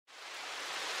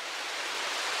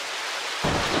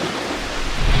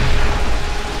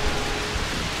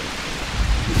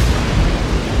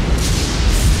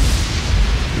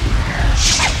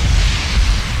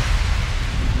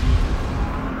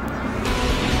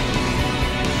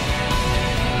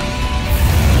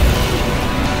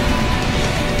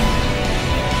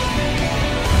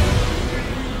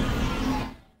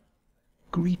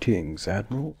Greetings,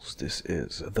 Admirals. This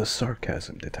is the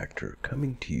Sarcasm Detector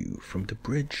coming to you from the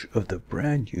bridge of the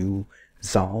brand new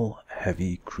Zahl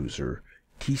Heavy Cruiser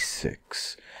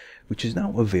T6, which is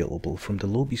now available from the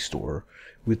Lobi store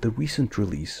with the recent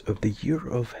release of the Year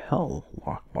of Hell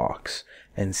lockbox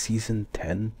and Season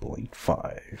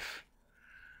 10.5.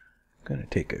 Gonna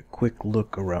take a quick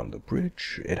look around the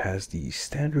bridge. It has the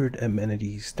standard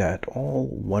amenities that all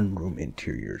one-room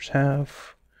interiors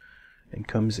have, and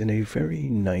comes in a very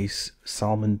nice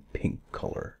salmon pink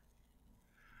color.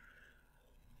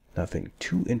 Nothing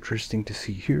too interesting to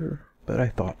see here, but I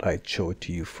thought I'd show it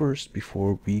to you first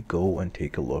before we go and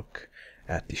take a look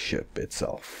at the ship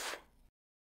itself.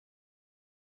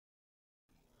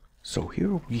 So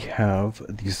here we have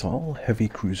the Zahl Heavy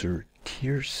Cruiser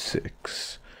Tier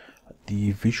 6.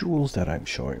 The visuals that I'm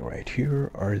showing right here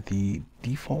are the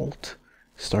default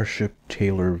Starship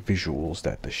Tailor visuals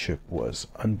that the ship was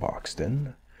unboxed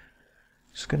in.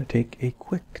 Just going to take a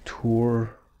quick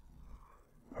tour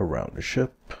around the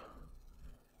ship.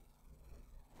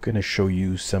 Going to show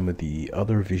you some of the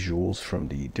other visuals from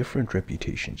the different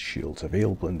reputation shields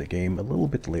available in the game a little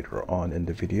bit later on in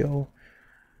the video.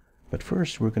 But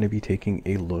first, we're going to be taking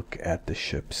a look at the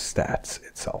ship's stats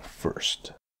itself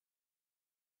first.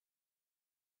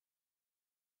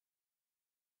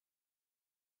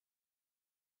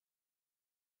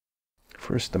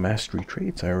 First, the mastery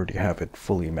traits. I already have it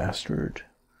fully mastered.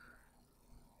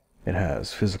 It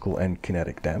has physical and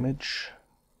kinetic damage,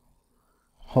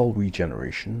 hull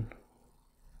regeneration,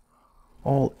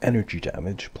 all energy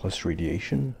damage plus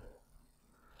radiation,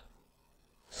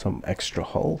 some extra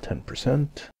hull, 10%,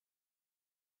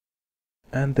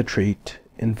 and the trait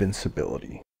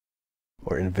invincibility,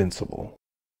 or invincible.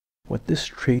 What this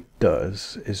trait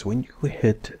does is when you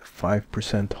hit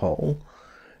 5% hull,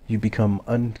 you become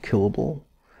unkillable,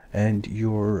 and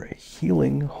your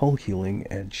healing, hull healing,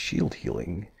 and shield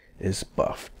healing is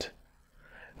buffed.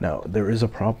 Now, there is a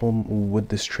problem with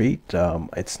this trait.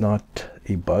 It's not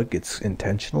a bug, it's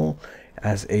intentional.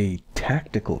 As a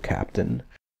tactical captain,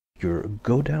 your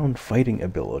go-down fighting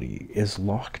ability is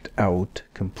locked out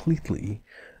completely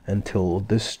until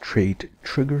this trait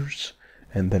triggers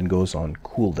and then goes on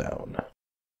cooldown.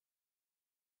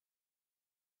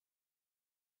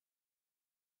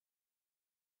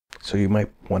 So you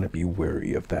might want to be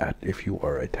wary of that if you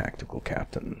are a tactical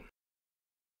captain.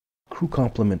 Crew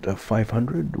complement of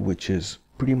 500, which is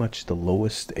pretty much the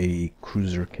lowest a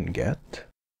cruiser can get.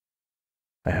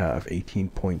 I have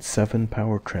 18.7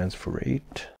 power transfer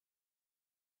rate.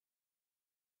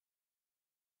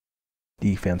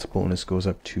 Defense bonus goes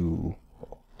up to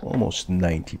almost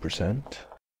 90%.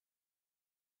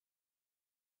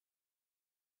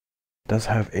 Does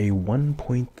have a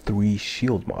 1.3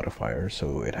 shield modifier,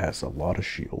 so it has a lot of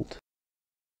shield.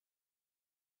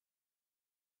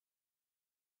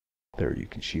 There you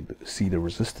can see the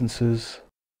resistances,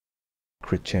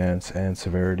 crit chance and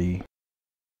severity,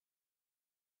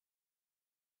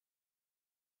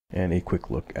 and a quick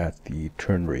look at the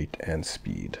turn rate and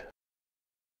speed.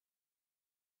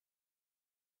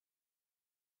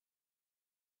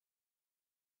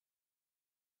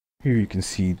 Here you can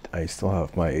see I still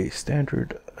have my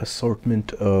standard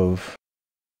assortment of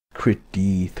crit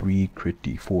D3, crit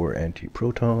D4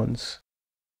 anti-protons.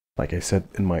 Like I said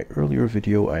in my earlier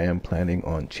video, I am planning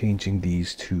on changing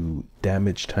these to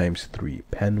damage times 3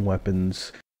 pen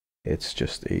weapons. It's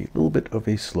just a little bit of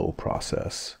a slow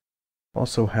process.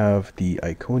 Also have the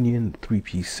Iconian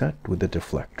 3-piece set with the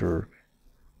deflector,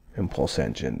 impulse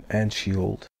engine, and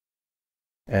shield.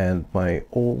 And my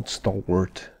old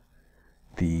stalwart,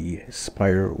 the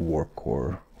Spire Warp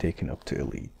Core, taken up to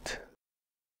Elite.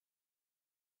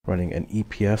 Running an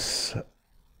EPS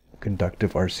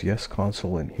conductive RCS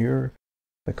console in here,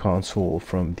 the console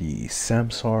from the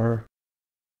Samsar,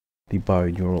 the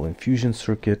binaural infusion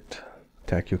circuit,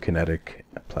 tachyokinetic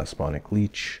plasmonic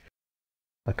leech,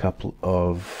 a couple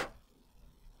of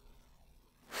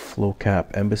flow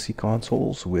cap embassy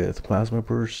consoles with plasma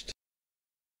burst,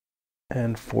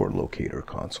 and 4 locator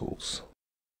consoles.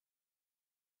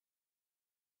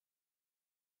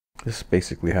 This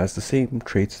basically has the same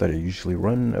traits that I usually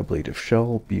run: ablative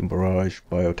shell, beam barrage,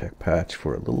 biotech patch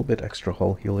for a little bit extra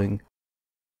hull healing,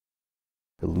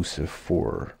 elusive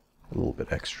for a little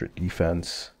bit extra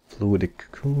defense, fluidic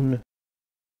cocoon,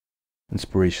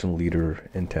 inspirational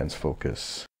leader, intense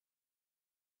focus,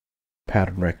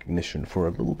 pattern recognition for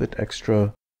a little bit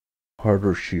extra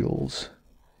harder shields,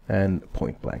 and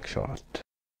point blank shot.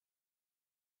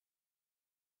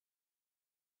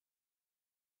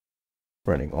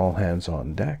 Running all hands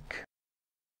on deck,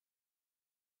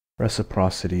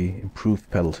 reciprocity,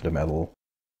 improved pedal to the metal,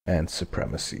 and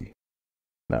supremacy.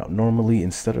 Now, normally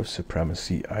instead of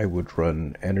Supremacy, I would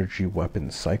run Energy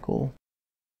Weapon Cycle,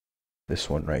 this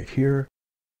one right here,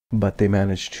 but they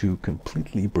managed to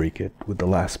completely break it with the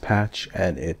last patch,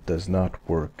 and it does not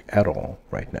work at all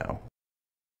right now.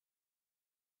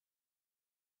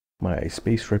 My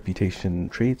space reputation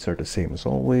traits are the same as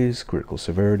always: critical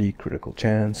severity, critical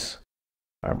chance,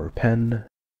 armor pen,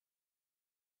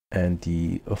 and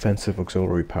the offensive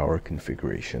auxiliary power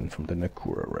configuration from the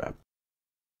Nukara rep.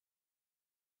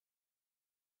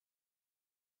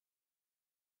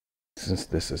 Since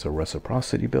this is a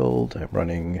reciprocity build, I'm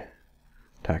running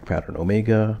attack pattern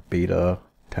Omega, Beta,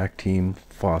 attack team,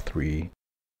 Fa3,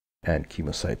 and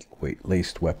Chemocyte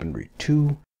laced weaponry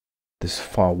 2. This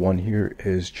Fa1 here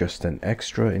is just an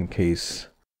extra in case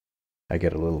I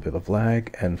get a little bit of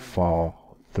lag, and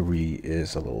Fa3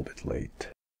 is a little bit late.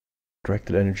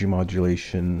 Directed energy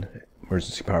modulation,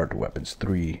 emergency power to weapons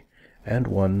 3 and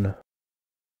 1.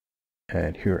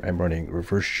 And here I'm running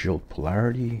reverse shield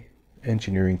polarity,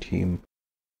 engineering team,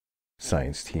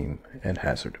 science team, and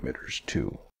hazard emitters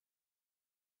 2.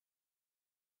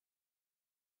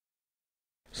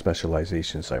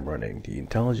 Specializations, I'm running the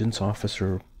intelligence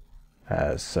officer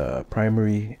as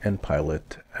primary and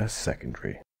pilot as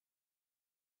secondary.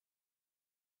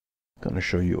 I'm going to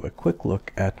show you a quick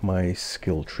look at my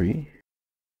skill tree.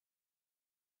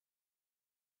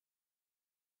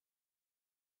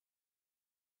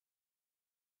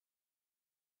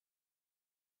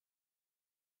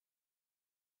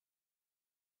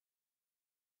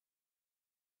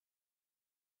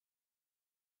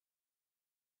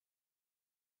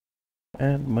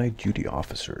 And my duty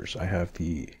officers. I have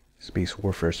the Space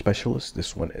Warfare Specialist.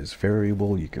 This one is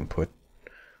variable. You can put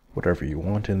whatever you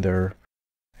want in there.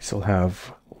 I still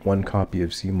have one copy of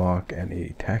M.A.C.O and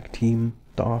a TAC team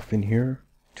DOF in here.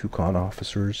 2 con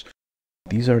officers.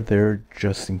 These are there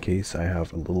just in case I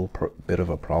have a little bit of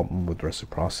a problem with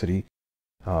reciprocity.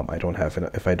 If I don't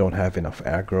have enough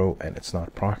aggro and it's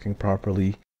not proccing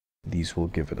properly, these will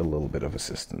give it a little bit of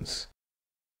assistance.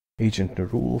 Agent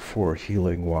Nerul for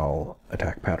healing while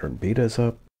attack pattern beta is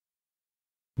up.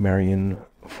 Marion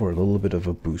for a little bit of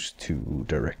a boost to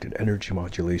directed energy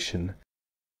modulation.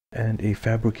 And a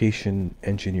fabrication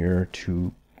engineer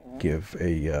to give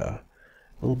a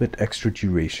little bit extra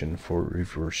duration for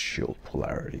reverse shield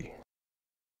polarity.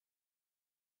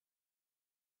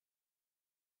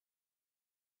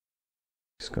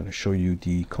 Just going to show you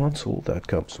the console that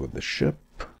comes with the ship.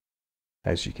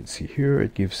 As you can see here,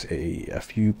 it gives a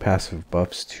few passive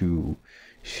buffs to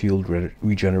shield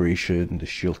regeneration, the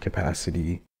shield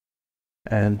capacity,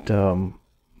 and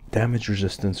damage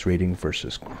resistance rating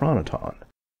versus chronoton.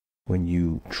 When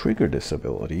you trigger this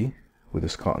ability with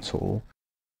this console,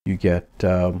 you get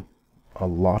a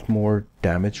lot more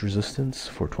damage resistance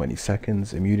for 20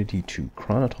 seconds, immunity to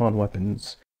chronoton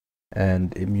weapons,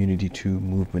 and immunity to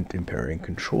movement impairing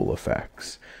control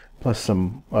effects, plus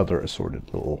some other assorted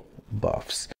little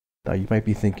buffs. Now you might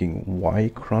be thinking,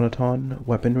 why chronoton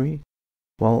weaponry?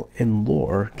 Well, in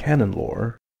lore, canon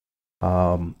lore,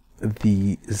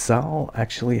 the Zahl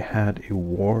actually had a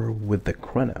war with the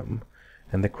Krenim,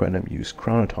 and the Krenim used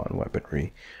chronoton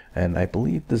weaponry, and I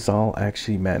believe the Zahl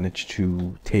actually managed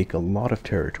to take a lot of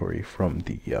territory from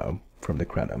the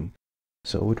Krenim.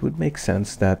 So it would make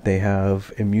sense that they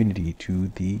have immunity to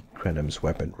the Krenim's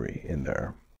weaponry in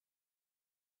there.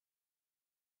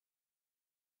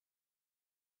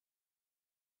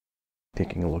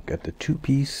 Taking a look at the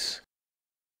 2-piece,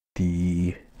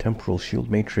 the temporal shield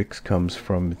matrix comes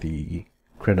from the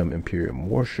Krenim Imperium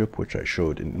warship, which I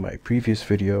showed in my previous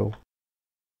video.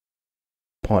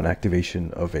 Upon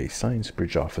activation of a Science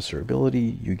Bridge Officer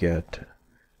ability, you get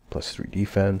 +3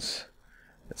 defense,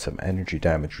 and some energy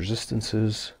damage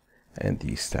resistances, and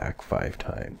the stack 5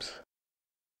 times.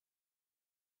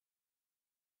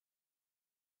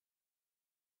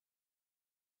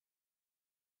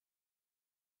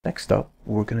 Next up,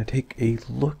 we're going to take a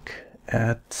look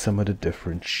at some of the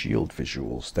different shield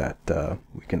visuals that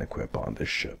we can equip on this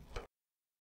ship.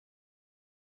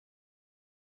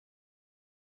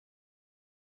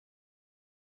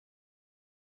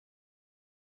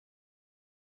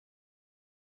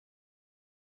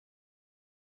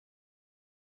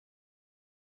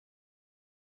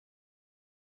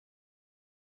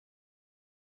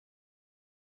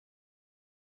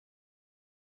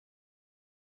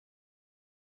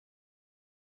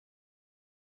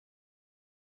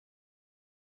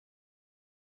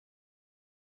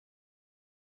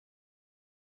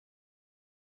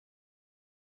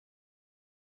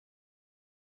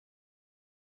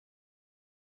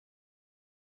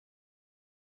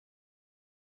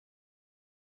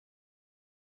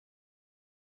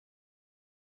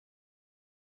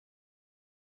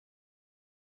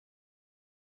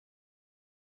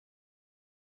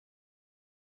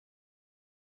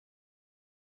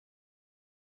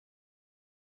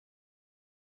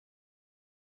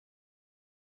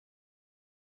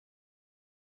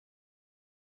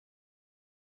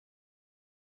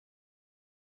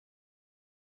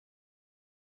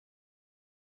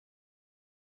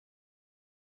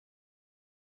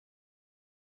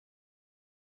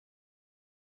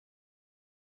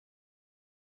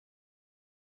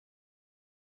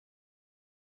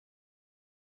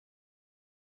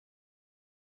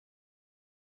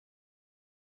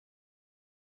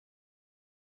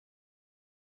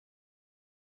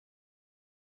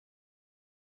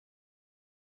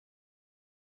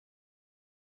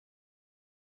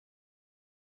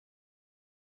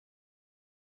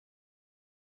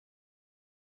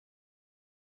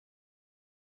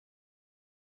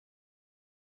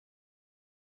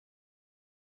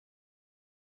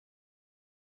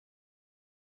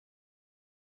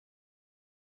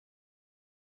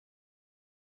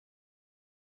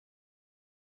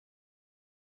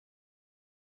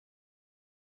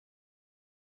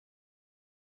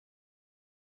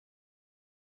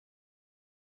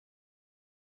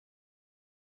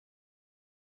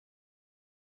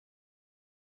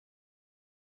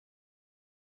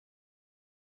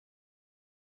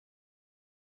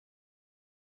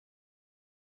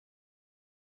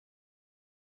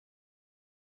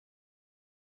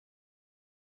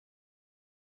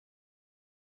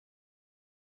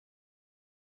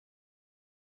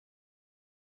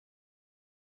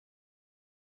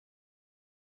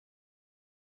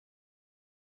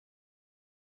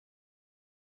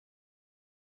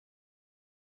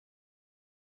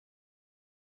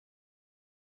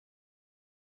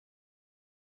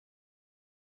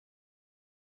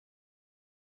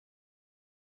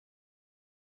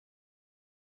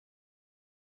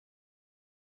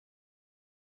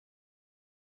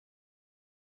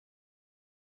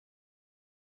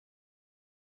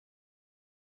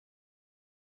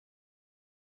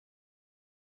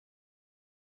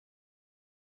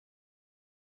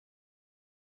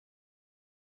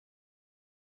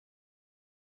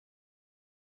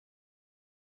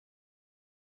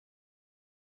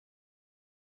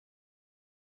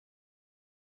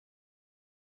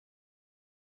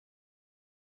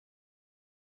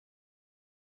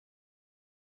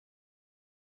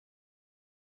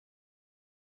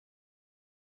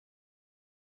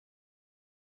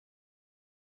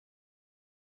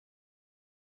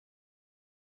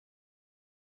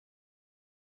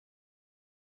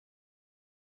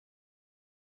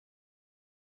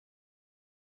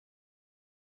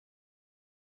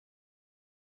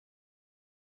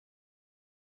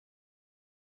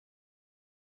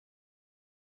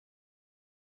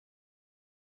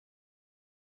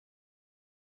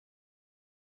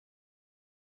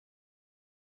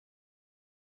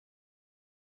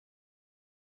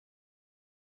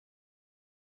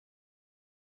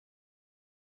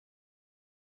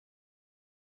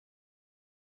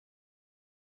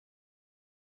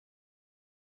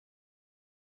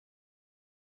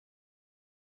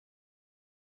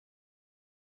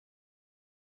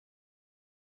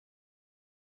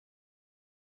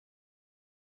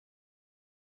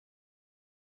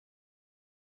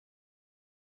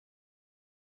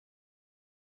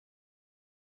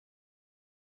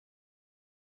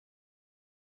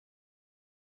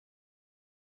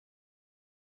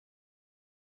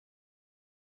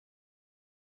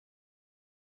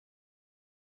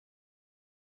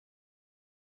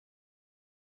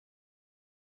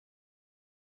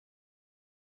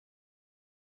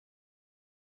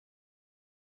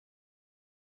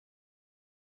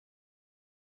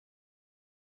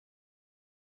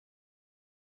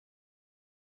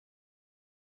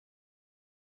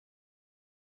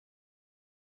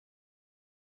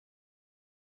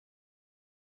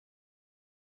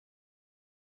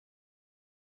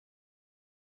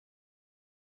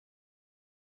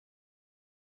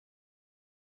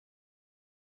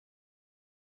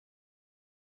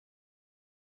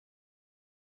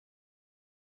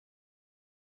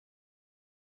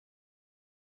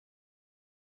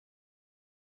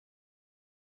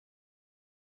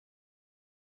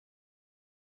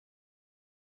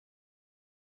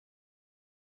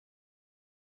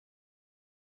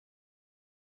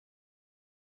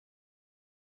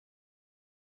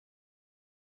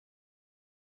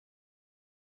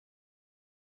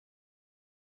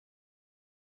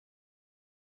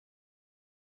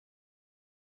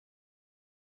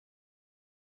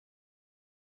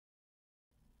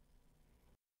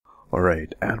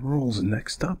 Alright, Admirals,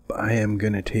 next up, I am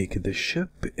going to take the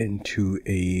ship into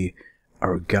a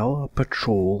Argala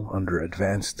patrol under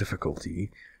advanced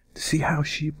difficulty to see how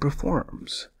she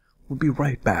performs. We'll be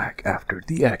right back after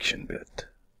the action bit.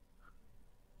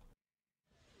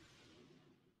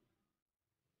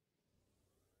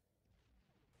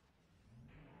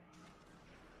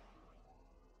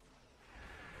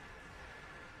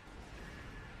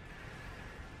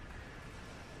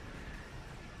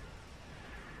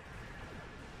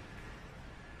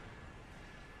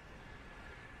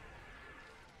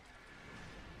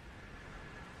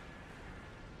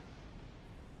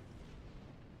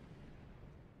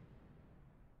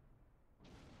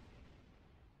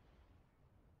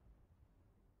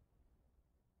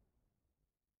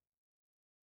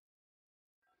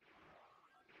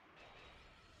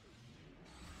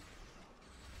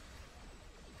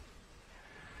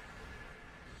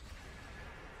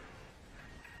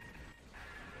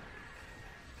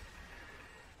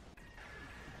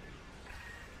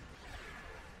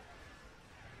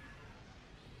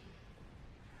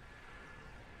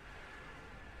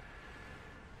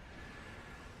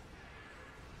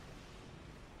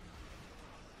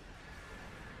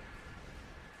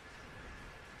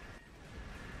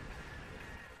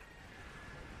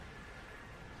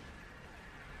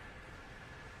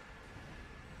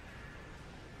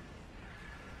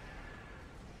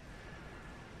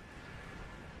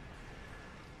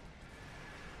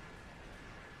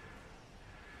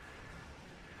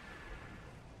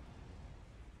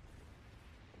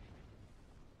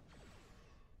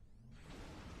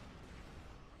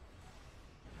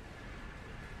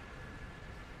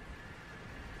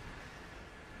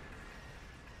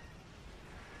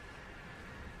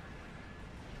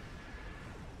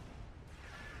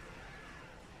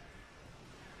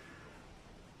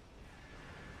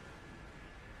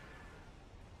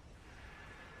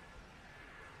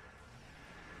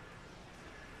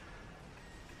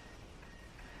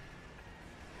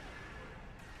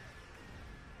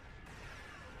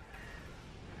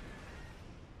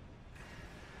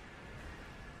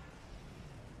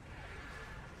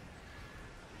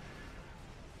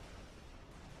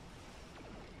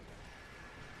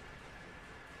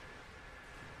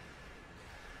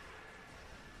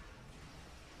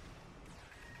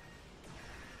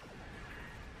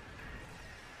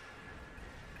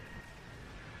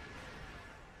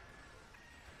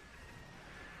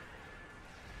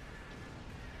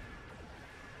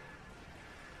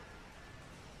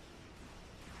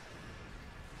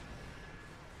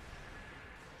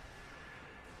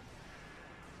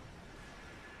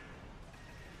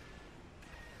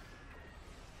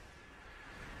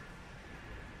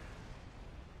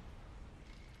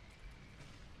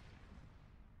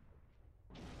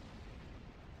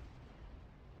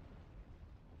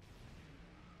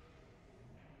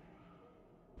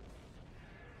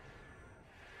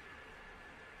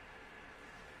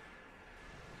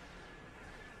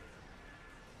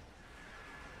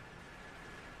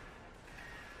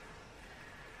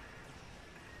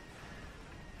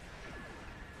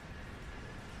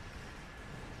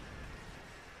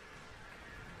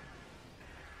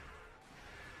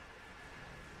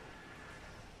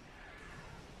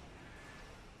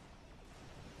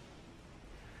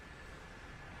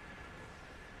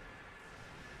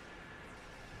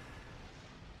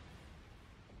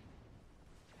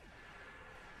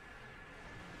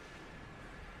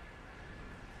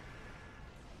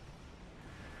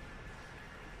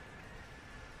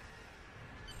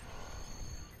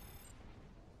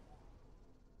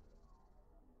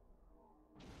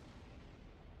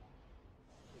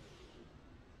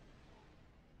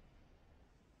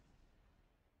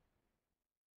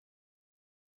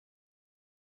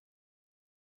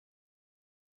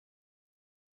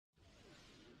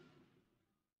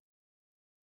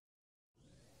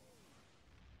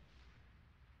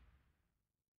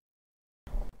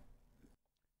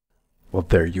 Well,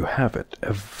 there you have it.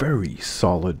 A very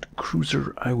solid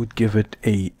cruiser. I would give it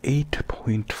a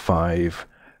 8.5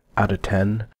 out of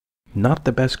 10. Not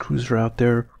the best cruiser out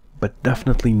there, but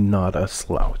definitely not a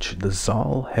slouch. The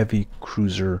Zahl Heavy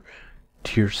Cruiser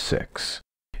Tier 6.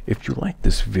 If you like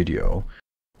this video,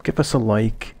 give us a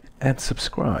like and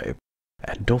subscribe.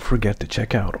 And don't forget to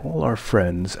check out all our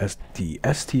friends at the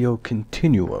STO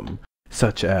Continuum,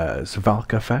 such as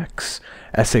Valkafax,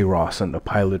 S.A. Ross on the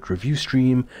Pilot Review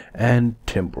Stream, and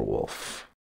Timberwolf.